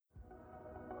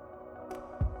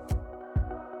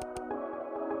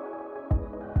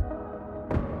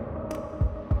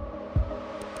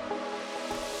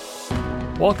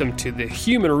Welcome to the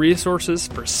Human Resources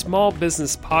for Small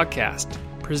Business podcast,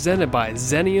 presented by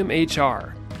Xenium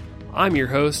HR. I'm your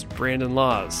host, Brandon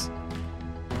Laws.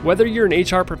 Whether you're an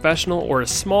HR professional or a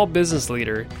small business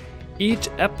leader, each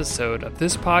episode of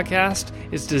this podcast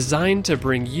is designed to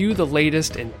bring you the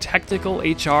latest in technical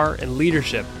HR and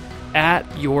leadership at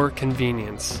your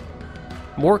convenience.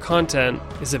 More content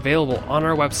is available on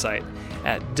our website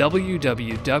at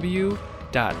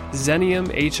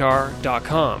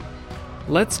www.xeniumhr.com.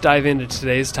 Let's dive into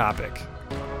today's topic.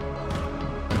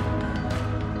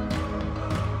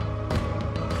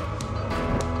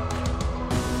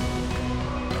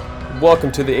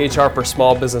 Welcome to the HR for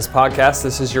Small Business podcast.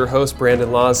 This is your host,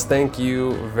 Brandon Laws. Thank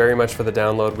you very much for the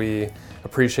download. We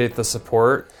appreciate the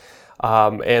support.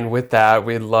 And with that,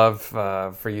 we'd love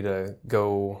for you to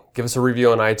go give us a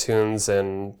review on iTunes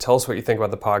and tell us what you think about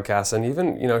the podcast. And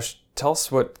even, tell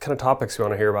us what kind of topics you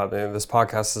want to hear about. This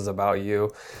podcast is about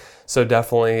you. So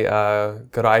definitely go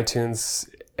to iTunes,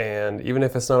 and even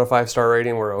if it's not a 5-star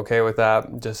rating, we're okay with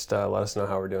that. Just let us know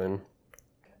how we're doing.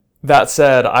 That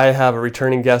said, I have a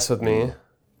returning guest with me,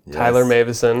 yes. Tyler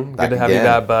Mavison. Good to have you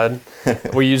back, bud.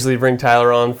 We usually bring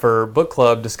Tyler on for book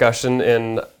club discussion,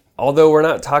 and although we're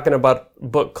not talking about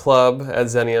book club at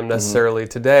Xenium necessarily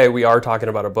today, we are talking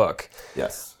about a book.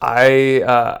 Yes.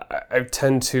 I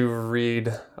tend to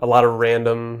read a lot of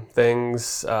random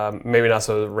things, maybe not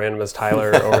so random as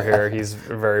Tyler over here. He's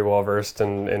very well versed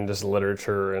in just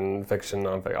literature and fiction,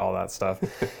 nonfiction, all that stuff.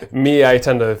 Me, I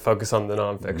tend to focus on the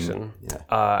nonfiction.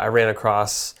 I ran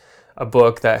across a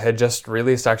book that had just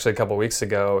released actually a couple weeks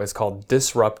ago. It's called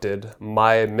Disrupted: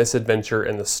 My Misadventure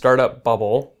in the Startup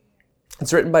Bubble.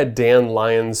 It's written by Dan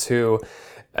Lyons, who,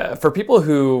 for people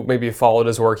who maybe followed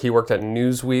his work, he worked at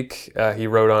Newsweek. He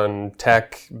wrote on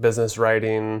tech, business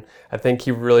writing. I think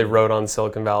he really wrote on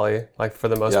Silicon Valley, like for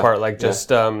the most part, just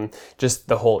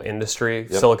the whole industry.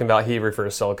 Yep. Silicon Valley, he referred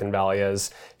to Silicon Valley as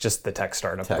just the tech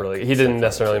startup, really. He didn't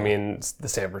necessarily mean the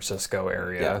San Francisco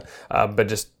area, but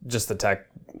just the tech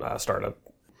startup.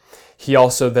 He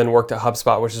also then worked at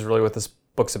HubSpot, which is really what this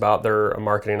book's about. They're a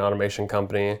marketing automation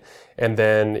company. And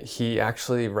then he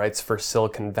actually writes for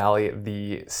Silicon Valley,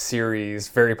 the series,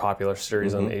 very popular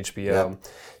series on HBO. Yep.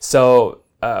 So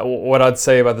what I'd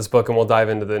say about this book, and we'll dive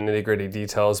into the nitty-gritty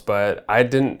details, but I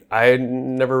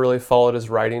never really followed his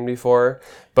writing before.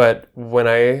 But when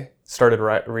I started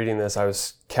reading this, I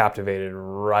was captivated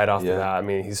right off the bat. I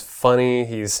mean, he's funny. I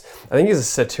think he's a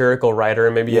satirical writer,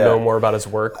 and maybe you know more about his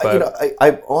work. But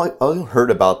I've only heard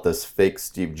about this fake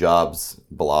Steve Jobs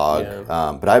blog,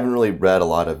 but I haven't really read a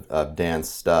lot of Dan's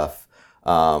stuff.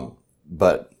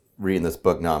 But reading this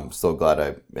book now, I'm so glad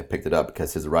I picked it up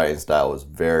because his writing style was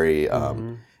very,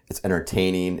 it's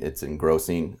entertaining, it's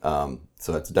engrossing. So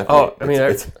it's definitely.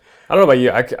 I don't know about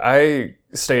you. I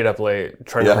stayed up late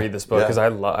trying to read this book because I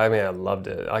loved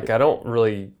it. Like I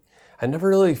never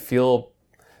really feel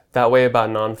that way about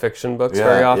nonfiction books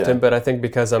very often. But I think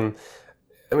because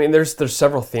there's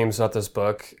several themes about this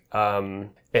book,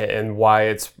 and why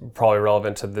it's probably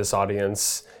relevant to this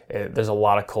audience. There's a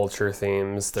lot of culture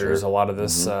themes. There's a lot of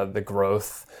this the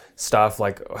growth stuff,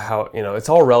 like how it's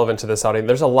all relevant to this audience.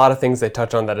 There's a lot of things they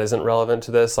touch on that isn't relevant to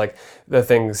this. Like the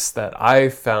things that I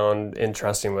found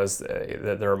interesting was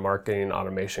that they're a marketing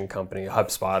automation company,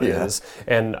 HubSpot is,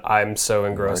 and I'm so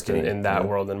engrossed in that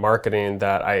world and marketing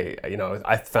that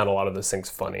I found a lot of those things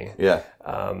funny.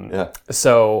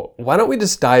 So why don't we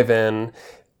just dive in?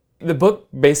 The book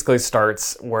basically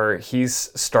starts where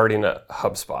he's starting at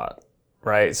HubSpot,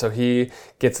 right? So he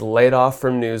gets laid off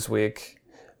from Newsweek,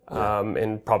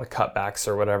 and probably cutbacks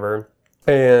or whatever.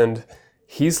 And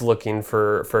he's looking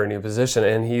for a new position.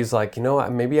 And he's like,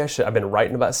 maybe I should, I've been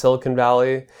writing about Silicon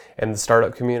Valley and the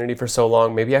startup community for so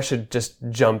long. Maybe I should just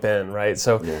jump in, right?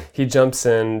 So he jumps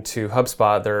into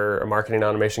HubSpot. They're a marketing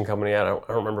automation company. I don't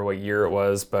remember what year it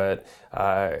was, but it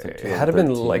had to have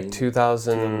been like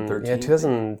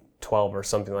 2012 or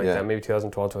something like that. Maybe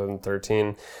 2012,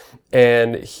 2013.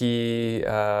 And he...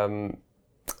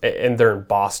 and they're in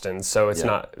Boston, so it's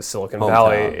not Silicon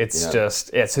Valley. It's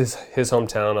just it's his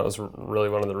hometown. That was really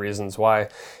one of the reasons why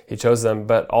he chose them.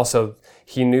 But also,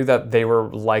 he knew that they were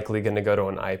likely going to go to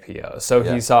an IPO. So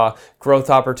he saw growth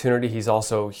opportunity. He's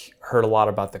also heard a lot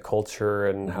about the culture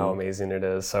and how amazing it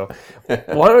is. So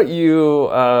why don't you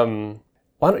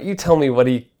tell me what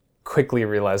he quickly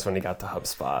realized when he got to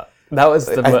HubSpot? That was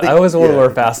one of the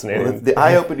more fascinating. The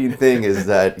eye-opening thing is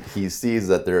that he sees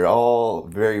that they're all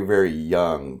very, very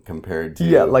young compared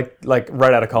to like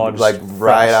right out of college.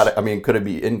 Could it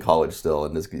be in college still,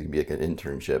 and this could be like an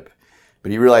internship?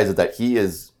 But he realizes that he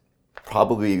is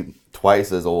probably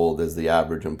twice as old as the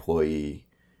average employee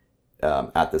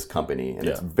at this company, and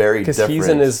it's very different. Because he's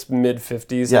in his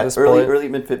mid-50s at this early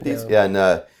mid-50s. Yeah,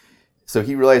 and so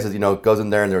he realizes, goes in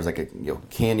there and there's like a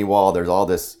candy wall. There's all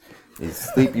these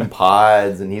sleeping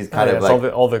pods, and he's kind of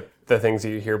like all the things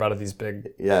you hear about at these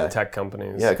big tech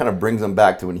companies. Yeah, it kind of brings him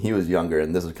back to when he was younger,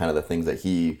 and this is kind of the things that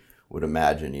he would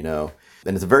imagine,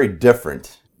 And it's very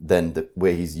different than the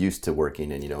way he's used to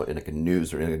working in, in like a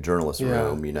news or in a journalist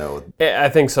room, I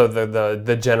think so.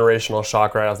 The generational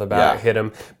shock right off the bat hit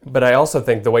him. But I also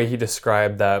think the way he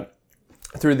described that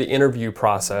through the interview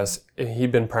process,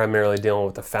 he'd been primarily dealing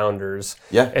with the founders.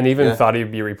 And even thought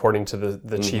he'd be reporting to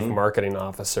the chief marketing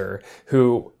officer,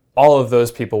 who all of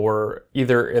those people were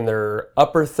either in their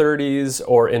upper 30s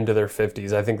or into their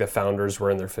 50s. I think the founders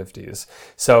were in their 50s.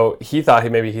 So he thought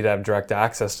he'd have direct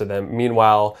access to them.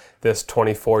 Meanwhile, this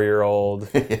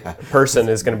 24-year-old person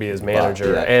is going to be his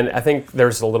manager. And I think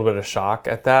there's a little bit of shock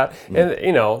at that.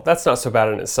 And, that's not so bad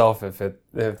in itself if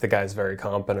the guy's very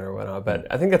competent or whatnot. But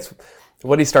I think that's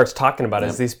what he starts talking about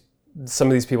is some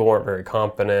of these people weren't very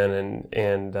competent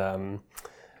and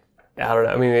I don't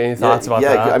know. I mean, any thoughts about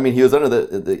that? Yeah, I mean, he was under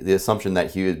the assumption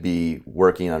that he would be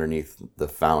working underneath the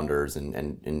founders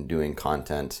and doing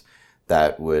content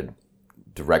that would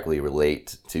directly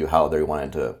relate to how they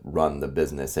wanted to run the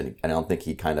business. And I don't think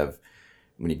he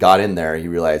when he got in there, he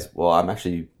realized, well, I'm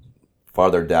actually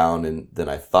farther down than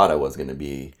I thought I was going to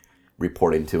be,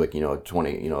 reporting to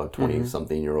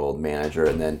 20-something-year-old manager,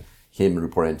 and then him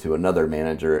reporting to another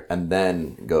manager, and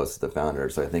then goes to the founder.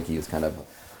 So I think he was kind of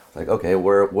like, okay,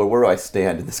 where do I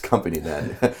stand in this company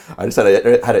then? I just had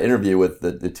an interview with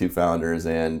the two founders,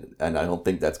 and I don't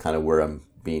think that's kind of where I'm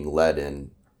being led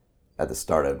in at the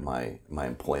start of my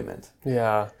employment.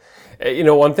 Yeah.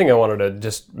 One thing I wanted to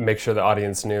just make sure the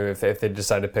audience knew if they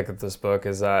decide to pick up this book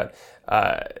is that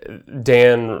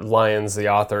Dan Lyons, the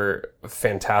author,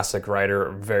 fantastic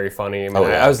writer, very funny. I mean,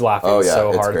 I was laughing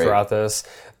so hard throughout this.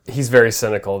 He's very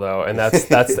cynical though, and that's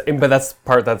that's kind of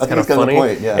funny.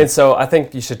 Point, and so I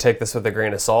think you should take this with a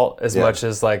grain of salt as much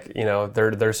as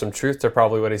there's some truth to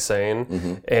probably what he's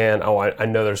saying, and I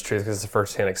know there's truth because it's a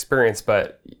firsthand experience,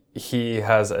 but he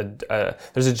has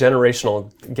there's a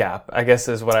generational gap, I guess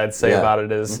is what I'd say about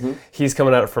it is he's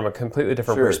coming at it from a completely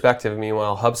different perspective.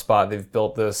 Meanwhile, HubSpot, they've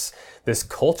built this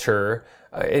culture,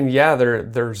 and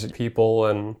there's people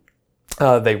and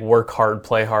they work hard,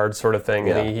 play hard, sort of thing,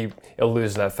 and he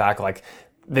alludes to that fact, like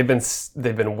they've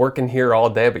been working here all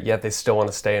day, but yet they still want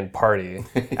to stay and party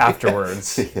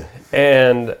afterwards.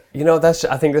 And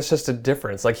I think that's just a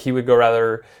difference. Like he would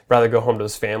rather go home to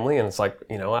his family, and it's like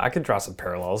I could draw some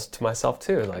parallels to myself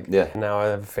too. Like now I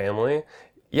have a family.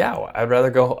 Yeah, I'd rather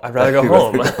go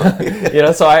home.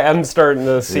 So I'm starting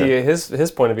to see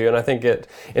his point of view, and I think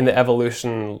in the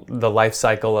evolution, the life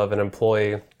cycle of an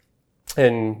employee.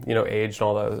 And age and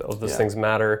all those things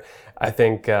matter. I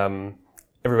think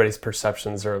everybody's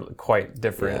perceptions are quite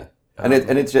different. And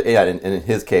it's just, and in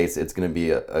his case, it's going to be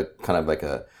a kind of like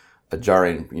a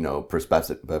jarring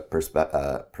perception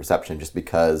just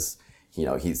because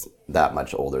he's that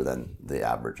much older than the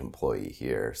average employee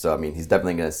here. So I mean, he's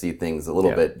definitely going to see things a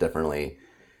little bit differently,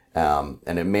 and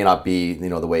it may not be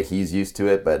the way he's used to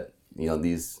it, but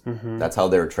that's how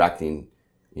they're attracting.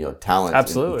 Talent.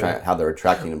 Absolutely. How they're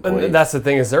attracting employees. And that's the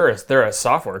thing is they're a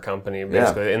software company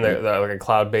basically, and they're like a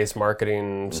cloud-based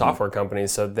marketing software company.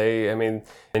 So they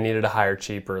needed to hire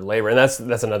cheaper labor, and that's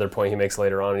another point he makes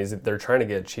later on. They're trying to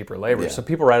get cheaper labor. So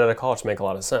people right out of college make a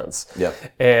lot of sense.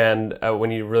 And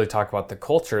when you really talk about the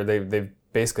culture, they've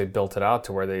basically built it out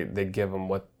to where they give them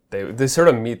what they sort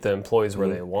of meet the employees where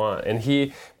they want. And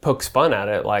he pokes fun at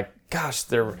it, like, gosh,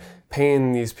 they're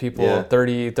paying these people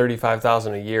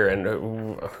 $35,000 a year, and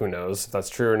who knows if that's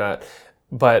true or not.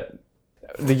 But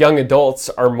the young adults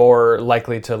are more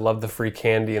likely to love the free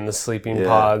candy and the sleeping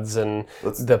pods and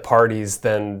the parties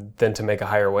than to make a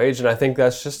higher wage. And I think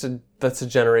that's a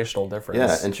generational difference.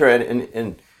 Yeah, and sure,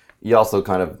 and he also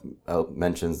kind of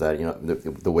mentions that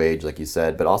the wage, like you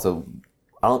said, but also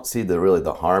I don't see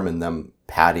the harm in them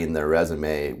padding their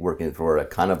resume working for a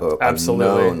kind of a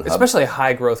known especially a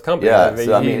high growth company.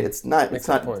 So I mean, it's not you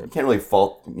can't really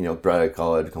fault right out of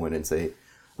college coming in and say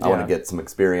I want to get some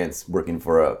experience working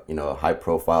for a high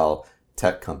profile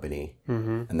tech company,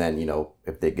 and then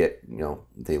if they get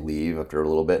they leave after a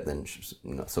little bit, then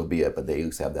so be it. But they at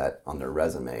least have that on their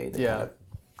resume. They kind of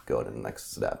go to the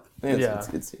next step.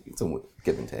 It's a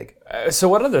give and take. So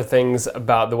what other things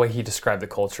about the way he described the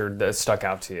culture that stuck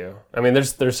out to you? I mean,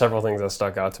 there's several things that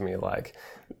stuck out to me, like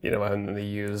and they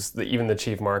use even the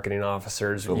chief marketing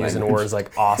officers using words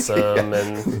like awesome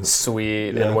and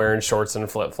sweet and wearing shorts and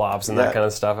flip flops and that kind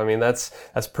of stuff. I mean, that's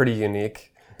pretty unique.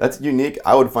 That's unique.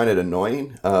 I would find it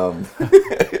annoying.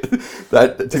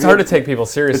 It's hard to take people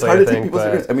seriously. It's hard to take people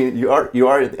seriously. I mean, you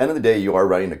are at the end of the day, you are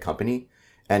running a company,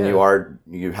 and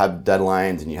you have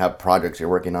deadlines and you have projects you're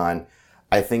working on.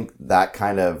 I think that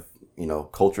kind of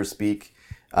culture speak,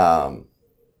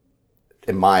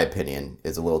 in my opinion,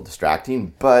 is a little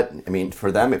distracting. But I mean,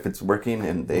 for them, if it's working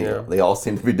and they all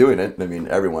seem to be doing it, I mean,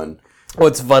 everyone.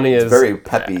 What's funny is very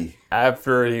peppy.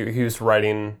 After he was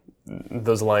writing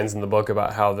those lines in the book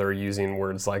about how they're using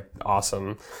words like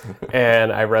awesome,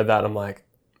 and I read that and I'm like,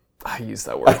 I use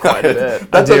that word quite a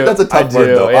bit. that's a tough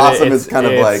word though. Awesome is kind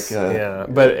of like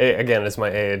but again, it's my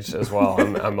age as well.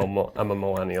 I'm a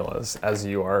millennial as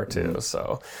you are too.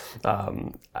 So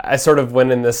I sort of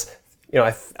went in this.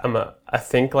 I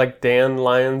think like Dan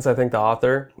Lyons. I think the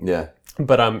author. Yeah.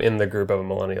 But I'm in the group of a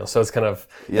millennial, so it's kind of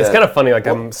funny. Like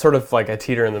I'm sort of like I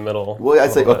teeter in the middle. Well, I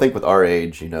think with our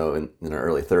age, in our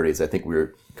early 30s, I think we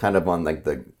were kind of on like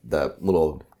the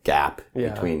little gap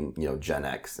between Gen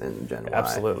X and Gen Y.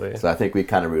 Absolutely. So I think we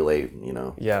kind of relate,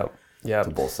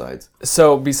 to both sides.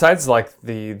 So besides like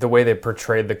the way they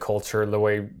portrayed the culture, the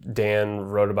way Dan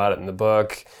wrote about it in the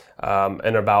book,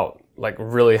 and about like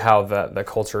really how the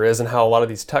culture is and how a lot of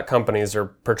these tech companies are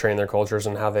portraying their cultures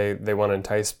and how they want to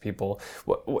entice people.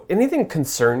 Anything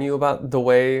concern you about the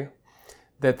way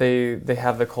that they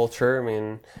have the culture? I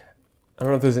mean, I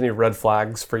don't know if there's any red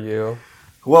flags for you.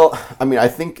 Well, I mean, I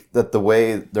think that the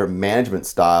way their management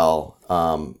style,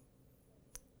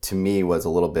 to me, was a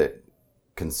little bit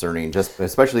concerning. Just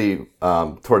especially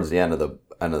towards the end of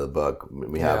the book,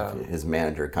 we have his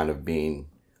manager kind of being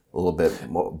a little bit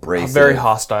more abrasive, very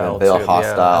hostile, hostile.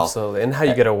 Yeah, absolutely. And how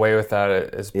you get away with that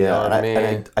is beyond me.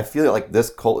 And I feel like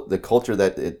the culture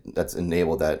that's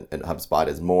enabled at HubSpot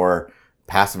is more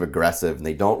passive aggressive, and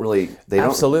they don't really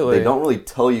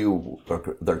tell you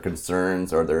their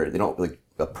concerns, or they don't really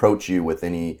approach you with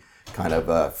any kind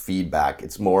of feedback.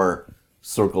 It's more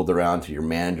circled around to your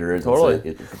managers,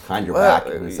 totally behind your back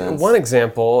in a sense. One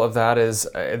example of that is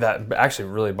that actually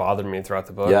really bothered me throughout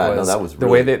the book. That was the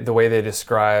way they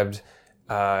described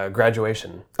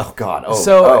graduation. Oh God!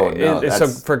 So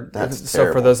for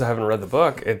those that haven't read the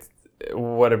book,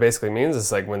 what it basically means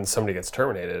is like when somebody gets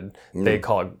terminated, they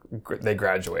call it they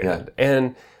graduated,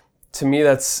 and to me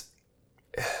that's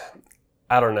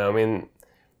I don't know. I mean,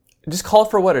 just call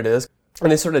it for what it is.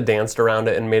 And they sort of danced around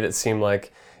it and made it seem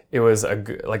like it was a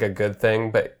good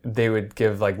thing, but they would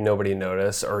give like nobody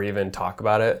notice or even talk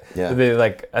about it. Yeah.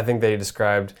 I think they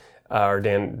described, or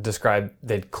Dan described,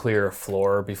 they'd clear a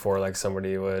floor before like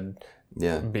somebody would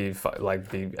be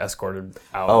escorted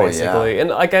out basically.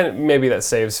 And like maybe that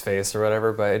saves face or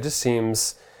whatever, but it just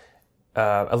seems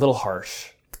a little harsh.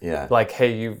 Yeah. Like,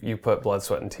 hey, you put blood,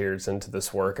 sweat, and tears into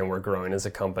this work, and we're growing as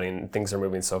a company, and things are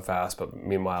moving so fast. But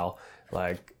meanwhile,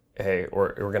 like, hey,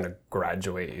 we're going to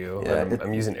graduate you. Yeah,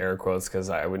 I'm using air quotes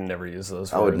because I would never use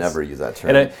those words. I would never use that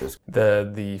term. And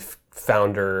the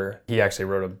founder, he actually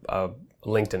wrote a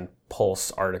LinkedIn Pulse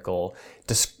article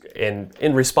in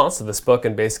response to this book,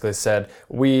 and basically said,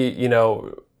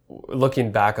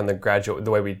 looking back on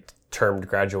the way we termed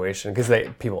graduation, because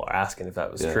people are asking if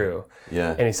that was true.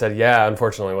 Yeah. And he said,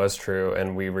 unfortunately it was true,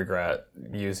 and we regret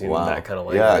using that kind of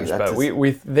language. But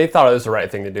they thought it was the right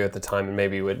thing to do at the time, and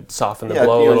maybe would soften the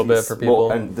blow a little bit for people.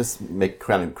 Well, and this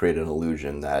kind of create an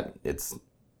illusion that it's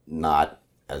not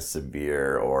as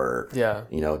severe, or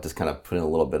just kind of putting a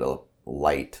little bit of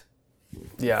light,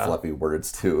 fluffy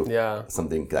words to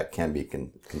something that can be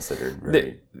considered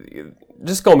very...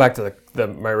 Just going back to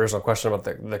my original question about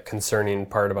the concerning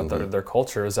part about their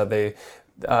culture is that they...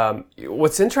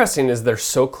 what's interesting is they're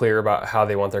so clear about how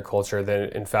they want their culture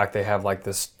that in fact they have like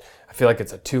this... I feel like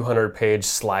it's a 200-page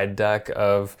slide deck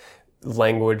of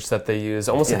language that they use,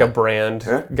 almost like a brand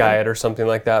guide or something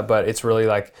like that, but it's really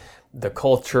like the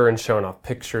culture and showing off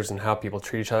pictures and how people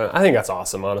treat each other. I think that's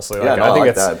awesome, honestly. I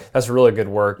think that's really good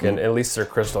work, and at least they're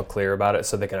crystal clear about it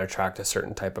so they can attract a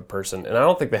certain type of person. And I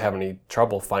don't think they have any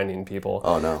trouble finding people.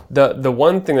 Oh, no. The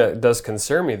one thing that does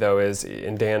concern me, though, is,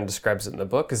 and Dan describes it in the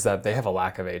book, is that they have a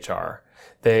lack of HR.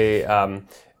 They, and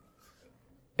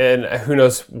who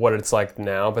knows what it's like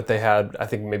now, but they had, I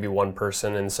think, maybe one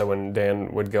person. And so when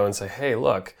Dan would go and say, hey,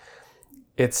 look,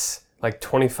 it's like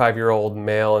 25-year-old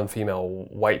male and female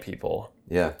white people.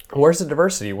 Yeah. Where's the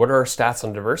diversity? What are our stats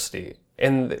on diversity?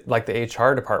 And like the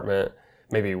HR department,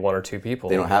 maybe one or two people.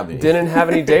 They don't have any. Didn't have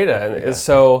any data. And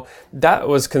so that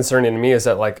was concerning to me, is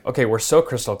that like, okay, we're so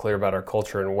crystal clear about our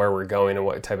culture and where we're going and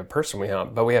what type of person we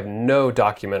have, but we have no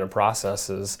documented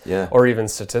processes or even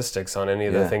statistics on any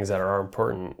of the things that are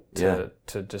important to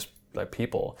just like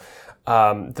people,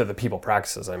 to the people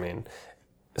practices, I mean.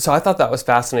 So I thought that was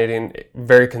fascinating,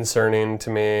 very concerning to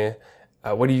me.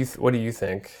 What do you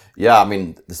think? Yeah, I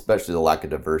mean, especially the lack of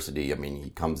diversity. I mean, he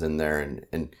comes in there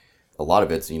and a lot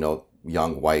of it's,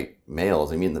 young white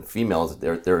males. I mean, the females,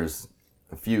 there's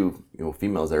a few,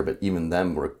 females there, but even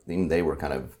they were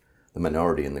kind of the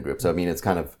minority in the group. So, I mean, it's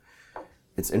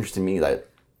interesting to me that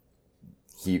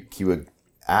he would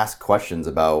ask questions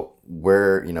about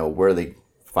where are they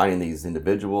finding these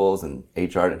individuals, and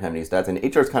HR didn't have any stats. And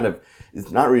HR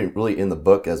is not really in the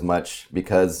book as much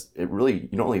because you don't really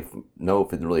know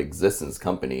if it really exists in this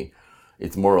company.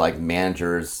 It's more like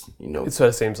managers, It's what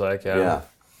it seems like, yeah. Yeah.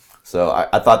 So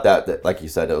I thought that, like you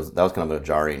said, that was kind of a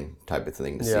jarring type of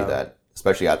thing to see that,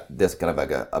 especially at this kind of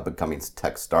like a up-and-coming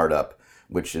tech startup,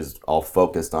 which is all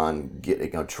focused on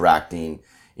attracting,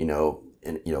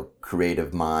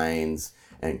 creative minds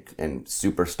and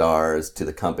superstars to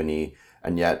the company,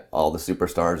 and yet all the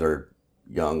superstars are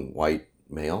young white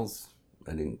males.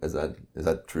 I mean, is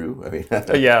that true? I mean,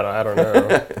 yeah, I don't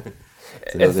know.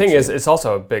 And the thing is, it's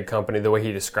also a big company. The way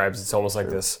he describes it's almost like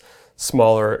this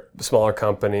smaller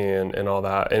company and all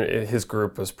that. And his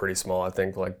group was pretty small. I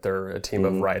think like they're a team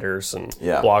of writers and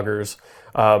bloggers.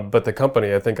 But the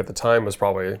company, I think at the time, was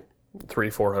probably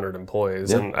 300-400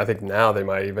 employees, and I think now they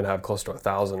might even have close to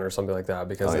 1,000 or something like that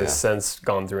because they've since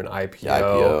gone through an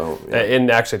IPO. And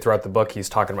actually, throughout the book, he's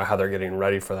talking about how they're getting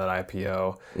ready for that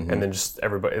IPO, and then just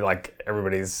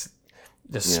everybody's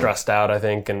just stressed out, I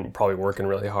think, and probably working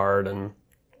really hard. And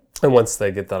once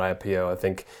they get that IPO, I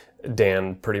think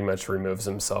Dan pretty much removes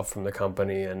himself from the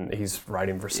company, and he's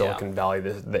writing for Silicon Valley,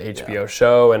 the HBO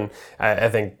show. And I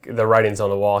think the writing's on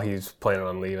the wall. He's planning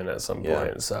on leaving at some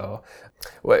point. So,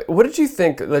 what did you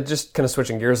think? Just kind of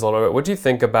switching gears a little bit. What do you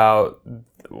think about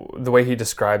the way he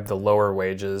described the lower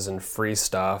wages and free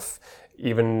stuff,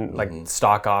 even like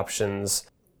stock options,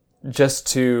 just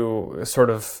to sort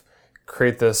of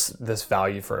create this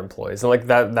value for employees? And like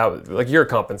that like you're a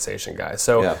compensation guy,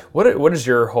 so what is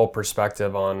your whole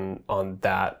perspective on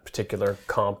that particular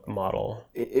comp model?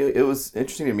 It was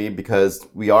interesting to me because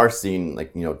we are seeing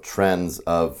trends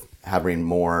of having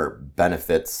more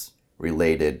benefits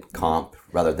related comp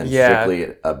rather than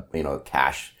strictly a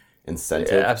cash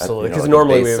incentive. Yeah, absolutely, because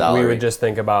normally we would just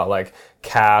think about like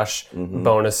cash,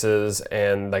 bonuses,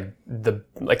 and like the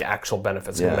actual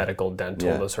benefits, like medical,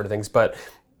 dental, those sort of things. But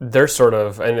they're sort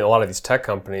of, and a lot of these tech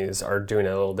companies are doing it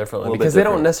a little differently because they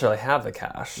don't necessarily have the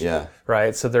cash. Yeah.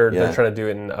 Right. So they're trying to do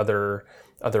it in other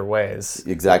ways.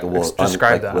 Exactly. Well,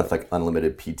 describe that with like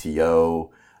unlimited PTO.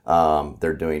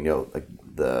 They're doing like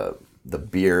the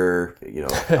beer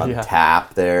on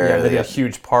tap there. Yeah, they have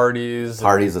huge parties,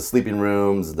 the sleeping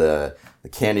rooms, the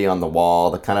candy on the wall,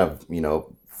 the kind of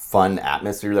fun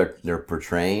atmosphere they're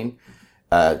portraying.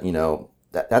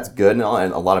 That's good and all,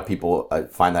 and a lot of people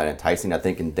find that enticing. I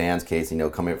think in Dan's case,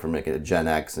 coming from like a Gen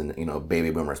X and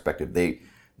baby boomer perspective,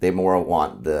 they more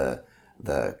want the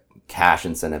cash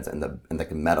incentives and the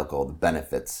medical, the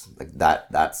benefits, like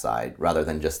that side, rather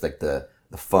than just like the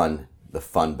fun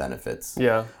benefits.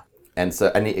 Yeah. And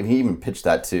so, and he even pitched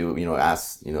that to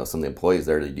ask some of the employees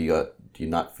there, do you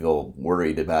not feel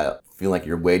worried about feeling like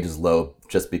your wage is low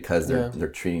just because they're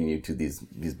treating you to these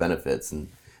benefits? And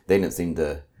they didn't seem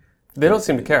to. They don't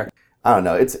seem to care. I don't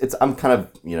know. I'm kind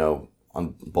of,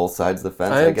 on both sides of the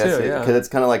fence, I guess. Because it's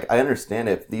kind of like, I understand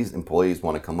if these employees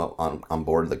want to come up on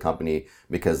board the company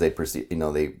because they perceive,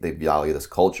 they value this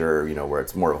culture, where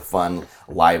it's more of a fun,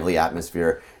 lively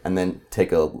atmosphere, and then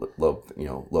take a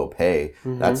low pay.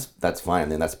 That's fine. I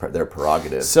mean, that's their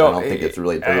prerogative. So I don't think it's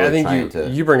really. I think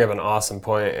you bring up an awesome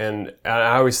point, and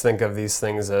I always think of these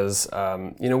things as,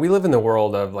 we live in the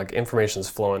world of like information's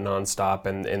flowing nonstop,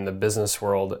 and in the business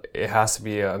world, it has to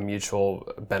be a mutual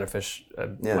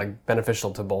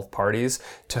beneficial to both parties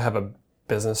to have a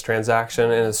business transaction.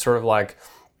 And it's sort of like,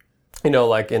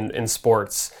 like in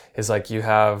sports, is like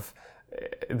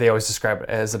they always describe it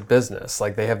as a business.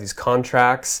 Like they have these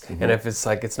contracts, and if it's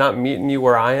like it's not meeting you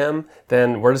where I am,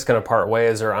 then we're just going to part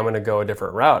ways, or I'm going to go a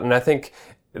different route. And I think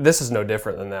this is no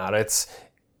different than that. It's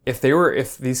if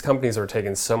these companies were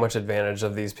taking so much advantage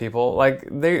of these people, like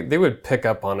they would pick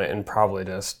up on it and probably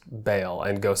just bail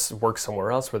and go work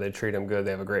somewhere else where they treat them good,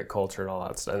 they have a great culture and all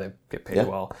that stuff, and they get paid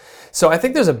well. So I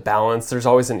think there's a balance. There's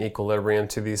always an equilibrium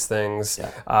to these things,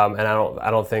 and I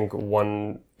don't think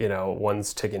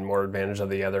one's taking more advantage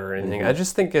of the other or anything. I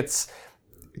just think it's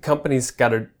companies got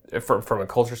to, from a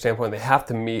culture standpoint, they have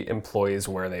to meet employees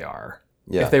where they are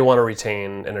if they want to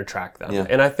retain and attract them.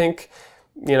 And I think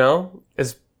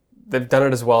they've done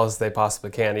it as well as they possibly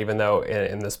can, even though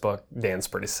in this book, Dan's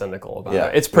pretty cynical about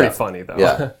it. It's pretty funny, though.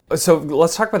 Yeah. So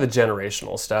let's talk about the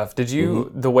generational stuff. Did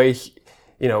you, the way,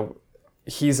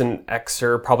 he's an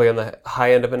Xer, probably on the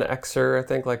high end of an Xer, I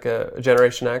think, like a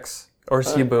Generation X? Or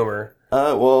is he a boomer?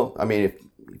 Well, I mean,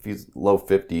 if he's low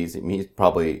 50s, I mean,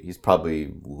 he's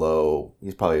probably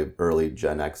early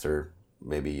Gen Xer,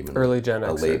 maybe even Early Gen Xer.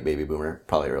 A late baby boomer,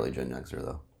 probably early Gen Xer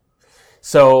though.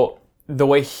 So the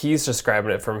way he's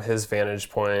describing it from his vantage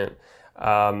point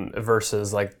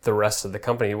versus like the rest of the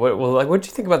company, what do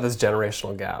you think about those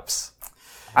generational gaps?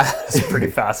 It's pretty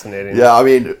fascinating. Yeah, I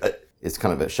mean, it's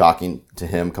kind of shocking to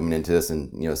him coming into this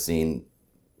and seeing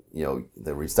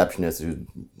the receptionist who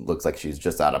looks like she's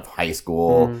just out of high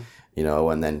school,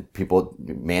 and then people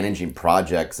managing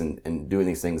projects and doing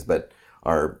these things, but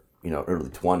are early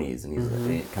 20s, and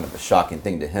he's kind of a shocking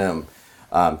thing to him.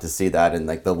 To see that, and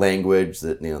like the language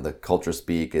that the culture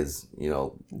speak is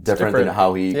different than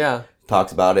how he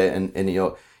talks about it, and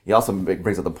he also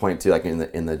brings up the point too, like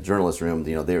in the journalist room,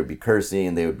 they would be cursing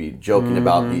and they would be joking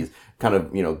about these kind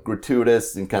of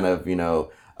gratuitous and kind of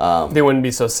they wouldn't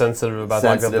be so sensitive about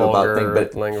like the vulgar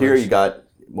but language. Here you got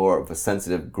more of a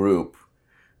sensitive group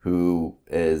who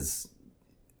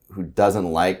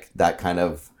doesn't like that kind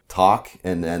of talk,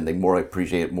 and then they more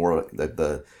appreciate more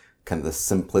the kind of the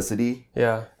simplicity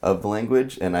of the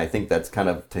language. And I think that's kind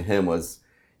of, to him, was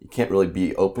you can't really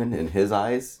be open in his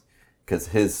eyes because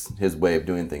his way of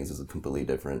doing things is completely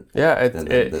different. Yeah,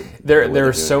 there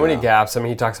are so many gaps. I mean,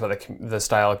 he talks about the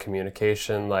style of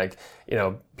communication, like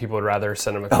people would rather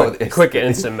send him a quick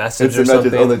instant message or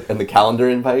something. And the calendar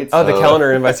invites. The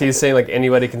calendar invites. He's saying like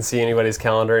anybody can see anybody's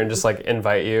calendar and just like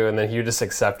invite you, and then he would just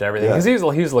accept everything because he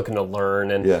was looking to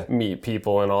learn and meet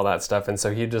people and all that stuff, and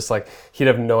so he'd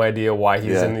have no idea why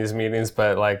he's in these meetings,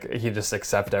 but like he'd just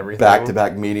accept everything.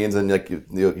 Back-to-back meetings, and like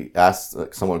he asked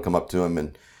someone to come up to him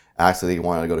and ask if he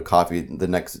wanted to go to coffee the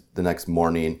next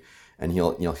morning, and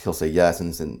he'll say yes,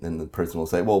 and the person will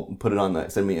say, well, put it on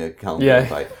send me a calendar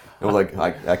invite. And we're like,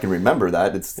 I can remember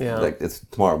that. It's like it's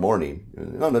tomorrow morning.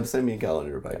 No, send me a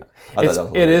calendar invite.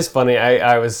 It is funny.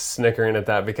 I was snickering at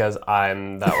that because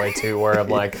I'm that way too, where I'm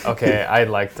like, okay, I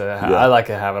like to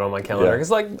have it on my calendar because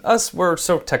like us, we're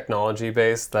so technology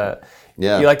based that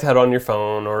you like to have it on your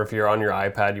phone, or if you're on your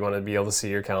iPad, you want to be able to see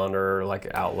your calendar or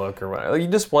like Outlook or whatever. You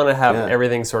just want to have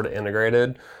everything sort of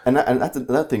integrated. And that's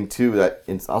another thing too that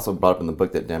it's also brought up in the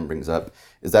book that Dan brings up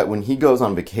is that when he goes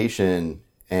on vacation.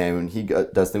 And when he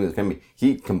does things with his family,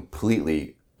 he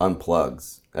completely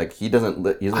unplugs. Like he doesn't.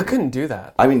 I couldn't do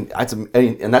that. I mean,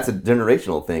 and that's a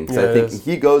generational thing. Because I think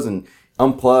he goes and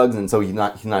unplugs, and so he's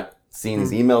not seeing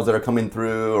these emails that are coming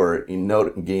through or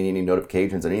getting any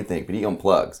notifications or anything. But he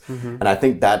unplugs, and I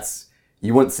think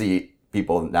you wouldn't see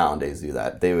people nowadays do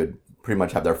that. They would pretty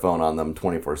much have their phone on them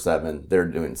 24/7. They're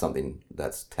doing something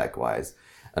that's tech wise.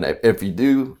 And if you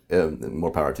do, more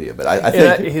power to you. But I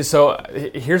think so.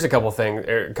 Here's a couple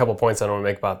points I want to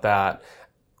make about that,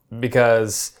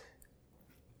 because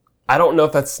I don't know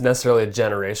if that's necessarily a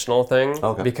generational thing.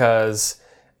 Okay. Because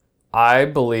I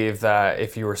believe that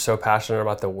if you were so passionate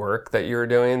about the work that you were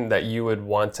doing, that you would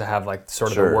want to have like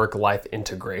sort of a work-life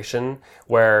integration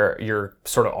where you're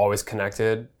sort of always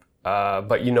connected,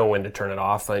 but you know when to turn it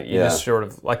off. Like you just sort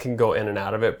of like can go in and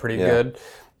out of it pretty good.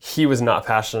 He was not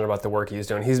passionate about the work he was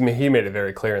doing. He made it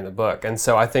very clear in the book. And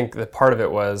so I think that part of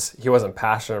it was he wasn't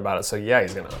passionate about it. So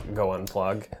he's going to go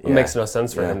unplug. It makes no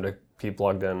sense for him to be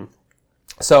plugged in.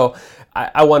 So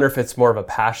I wonder if it's more of a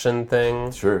passion thing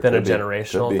than a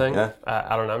generational thing. Yeah.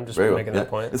 I don't know. I'm just making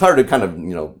that point. It's hard to kind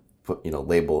of, put,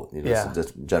 label,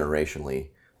 just generationally.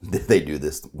 They do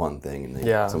this one thing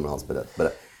and someone else.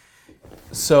 But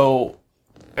So,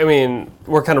 I mean,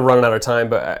 we're kind of running out of time,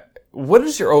 but what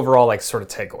is your overall like sort of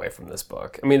takeaway from this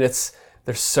book? I mean, there's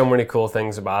so many cool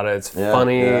things about it. It's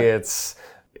funny. It's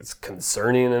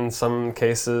concerning in some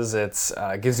cases. It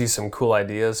gives you some cool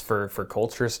ideas for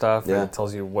culture stuff. Yeah. It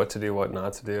tells you what to do, what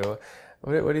not to do.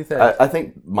 What do you think? I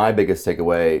think my biggest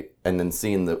takeaway, and then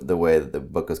seeing the way that the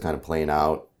book is kind of playing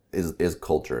out, is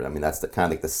culture. I mean, that's kind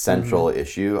of like the central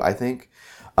issue, I think.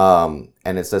 And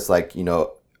it's just like,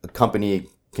 a company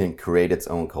can create its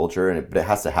own culture, but it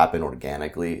has to happen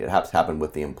organically. It has to happen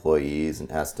with the employees, and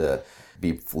it has to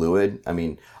be fluid. I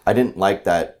mean, I didn't like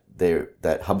that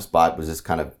HubSpot was just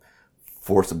kind of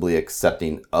forcibly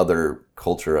accepting other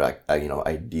culture,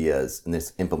 ideas and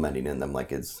this implementing in them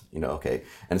like it's, okay.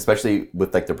 And especially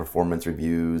with like the performance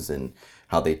reviews and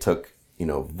how they took,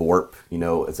 VORP,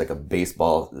 it's like a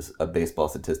baseball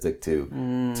statistic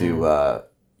to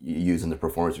use in the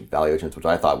performance evaluations, which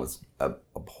I thought was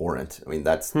abhorrent. I mean,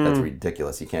 that's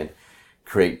ridiculous. You can't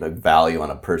create value on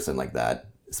a person like that,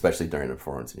 especially during a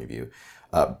performance review.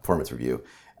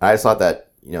 And I just thought that,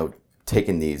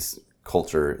 taking these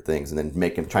culture things and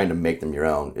then trying to make them your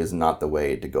own is not the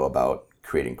way to go about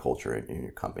creating culture in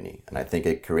your company. And I think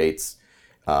it creates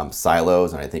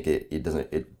silos, and I think it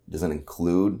doesn't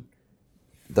include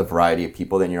the variety of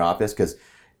people in your office, because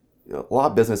a lot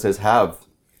of businesses have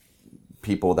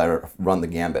people that run the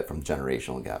gambit from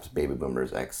generational gaps, baby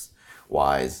boomers, X,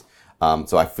 Ys.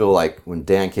 So I feel like when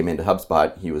Dan came into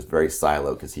HubSpot, he was very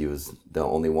siloed because he was the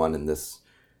only one in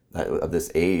of this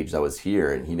age that was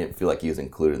here, and he didn't feel like he was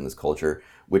included in this culture,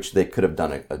 which they could have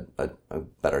done a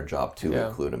better job to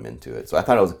include him into it. So I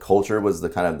thought culture was the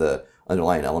kind of the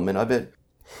underlying element of it.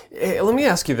 Hey, let me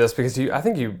ask you this, because I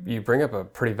think you bring up a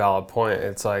pretty valid point.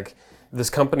 It's like this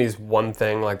company's one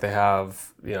thing, like they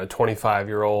have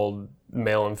 25-year-old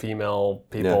male and female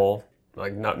people.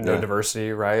 Like no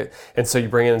diversity, right? And so you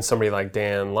bring in somebody like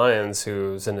Dan Lyons,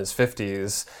 who's in his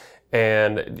 50s,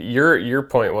 and your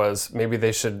point was maybe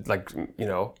they should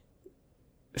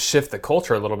shift the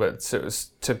culture a little bit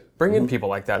to bring in people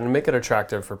like that and make it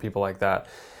attractive for people like that.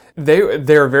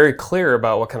 They're very clear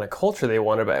about what kind of culture they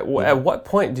want. But at what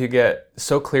point do you get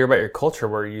so clear about your culture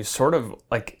where you sort of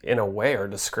like in a way are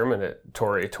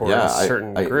discriminatory towards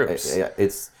certain groups?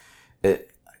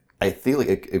 I feel like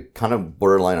it kind of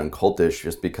borderline on cultish,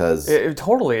 just because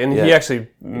totally, and he actually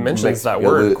mentions that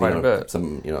word quite a bit.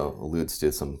 Some alludes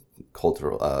to some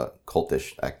cultural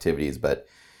cultish activities, but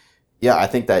yeah, I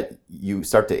think that you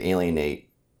start to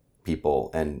alienate people,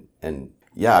 and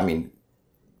I mean,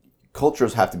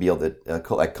 cultures have to be able to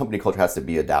like company culture has to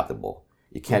be adaptable.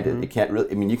 You can't it can't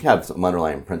really. I mean, you can have some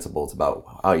underlying principles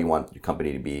about how you want your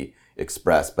company to be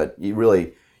expressed, but you're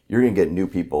going to get new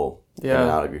people in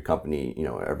and out of your company,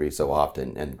 every so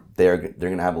often, and they're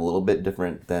going to have a little bit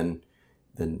different than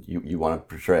you want to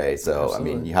portray. So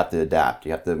absolutely. I mean, you have to adapt.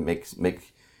 You have to make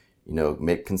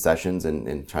concessions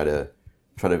and try to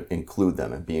include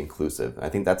them and be inclusive. And I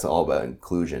think that's all about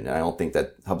inclusion. And I don't think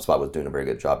that HubSpot was doing a very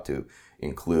good job to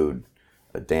include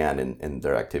Dan in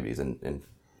their activities. And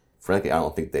frankly, I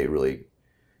don't think they didn't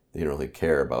really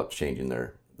care about changing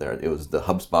their. It was the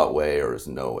HubSpot way or it was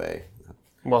no way.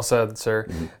 Well said, sir.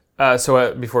 Mm-hmm.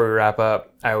 So before we wrap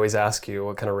up, I always ask you,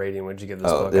 what kind of rating would you give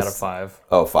this book out of 5?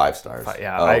 5 stars.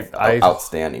 I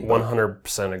outstanding.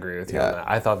 100% agree with you on that.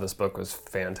 I thought this book was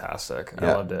fantastic.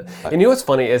 I loved it. And you know what's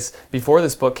funny is before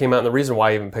this book came out, and the reason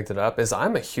why I even picked it up is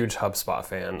I'm a huge HubSpot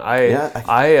fan.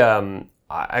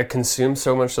 I consume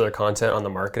so much of their content on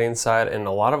the marketing side, and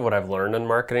a lot of what I've learned in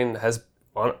marketing has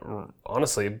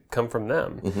honestly come from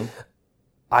them. Mm-hmm.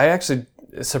 I actually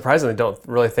surprisingly don't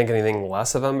really think anything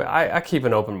less of them. I keep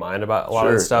an open mind about a lot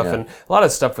of this stuff, and a lot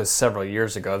of stuff was several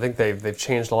years ago. I think they've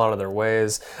changed a lot of their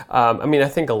ways. I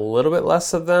think a little bit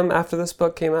less of them after this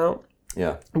book came out.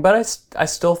 Yeah. But I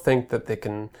still think that they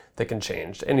can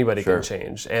change. Anybody can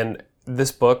change, and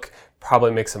this book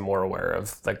probably makes them more aware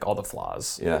of like all the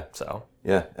flaws. Yeah. So.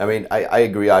 Yeah. I mean, I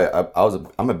agree.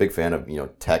 I'm a big fan of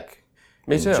tech.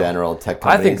 Me too. In general, tech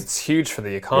companies. I think it's huge for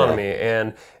the economy,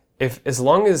 and as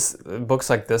long as books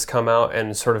like this come out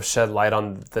and sort of shed light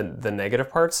on the negative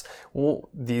parts,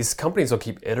 these companies will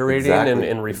keep iterating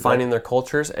and refining their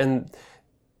cultures, and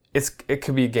it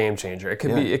could be a game changer. It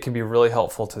could be really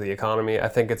helpful to the economy. I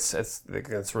think it's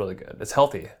really good. It's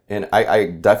healthy. And I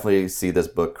definitely see this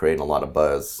book creating a lot of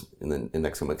buzz in the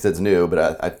next coming months, because it's new,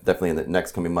 but I definitely in the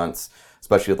next coming months,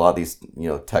 especially with a lot of these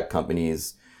tech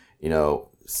companies,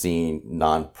 seeing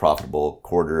non-profitable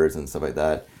quarters and stuff like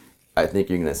that. I think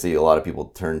you're going to see a lot of people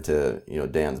turn to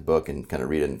Dan's book and kind of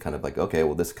read it and kind of like, okay,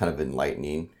 well, this is kind of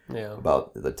enlightening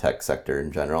about the tech sector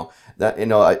in general. That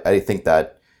I think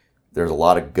that there's a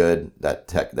lot of good that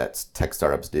tech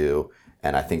startups do,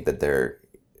 and I think that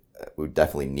we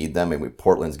definitely need them. And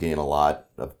Portland's getting a lot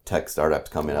of tech startups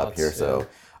coming up here, so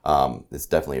it's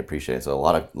definitely appreciated. So a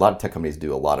lot of tech companies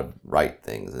do a lot of right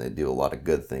things, and they do a lot of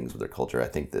good things with their culture. I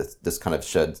think this kind of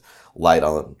sheds light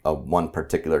on one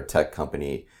particular tech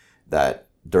company that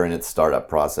during its startup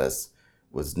process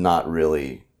was not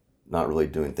really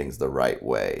doing things the right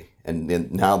way,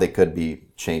 and now they could be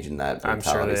changing that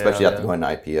mentality, especially after going to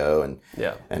IPO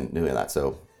and doing that.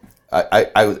 So,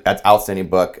 that's outstanding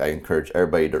book. I encourage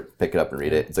everybody to pick it up and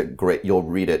read it. You'll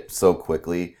read it so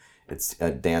quickly. It's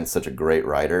Dan's such a great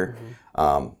writer.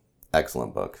 Mm-hmm.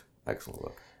 Excellent book.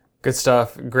 Good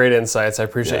stuff. Great insights. I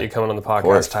appreciate you coming on the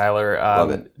podcast, Tyler.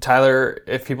 Love it. Tyler,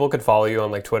 if people could follow you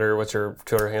on Twitter, what's your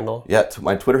Twitter handle? Yeah,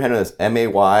 my Twitter handle is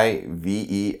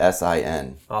MAYVESIN.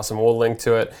 Awesome. We'll link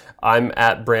to it. I'm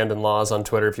at Brandon Laws on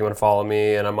Twitter if you want to follow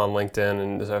me, and I'm on LinkedIn,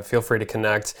 and feel free to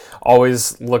connect.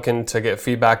 Always looking to get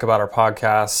feedback about our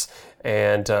podcasts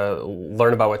and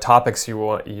learn about what topics you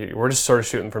want. We're just sort of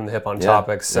shooting from the hip on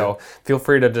topics, so feel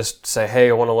free to just say, hey,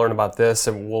 I want to learn about this,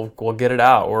 and we'll get it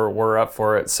out. We're up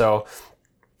for it. So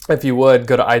if you would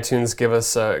go to iTunes, give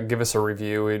us a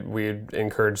review. We'd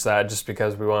encourage that, just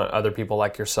because we want other people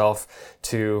like yourself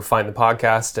to find the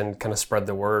podcast and kind of spread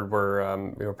the word.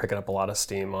 We're picking up a lot of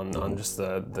steam on just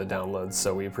the downloads,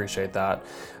 so we appreciate that.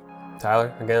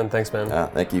 Tyler, again, thanks, man.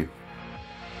 Thank you.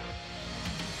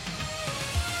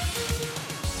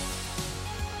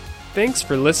 Thanks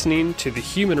for listening to the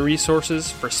Human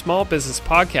Resources for Small Business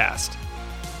podcast.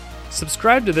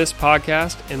 Subscribe to this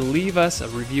podcast and leave us a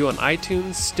review on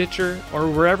iTunes, Stitcher, or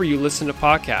wherever you listen to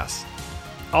podcasts.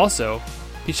 Also,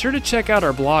 be sure to check out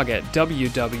our blog at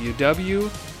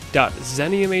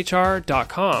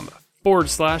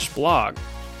www.xeniumhr.com/blog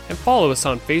and follow us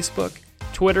on Facebook,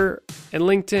 Twitter, and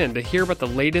LinkedIn to hear about the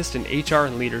latest in HR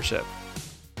and leadership.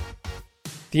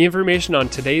 The information on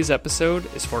today's episode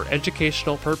is for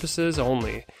educational purposes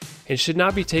only and should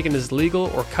not be taken as legal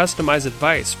or customized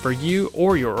advice for you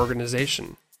or your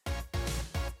organization.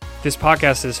 This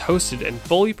podcast is hosted and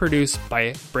fully produced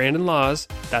by Brandon Laws,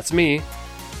 that's me,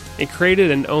 and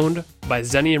created and owned by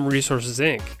Xenium Resources,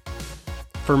 Inc.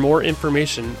 For more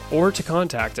information or to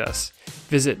contact us,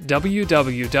 visit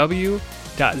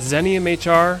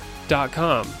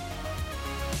www.xeniumhr.com.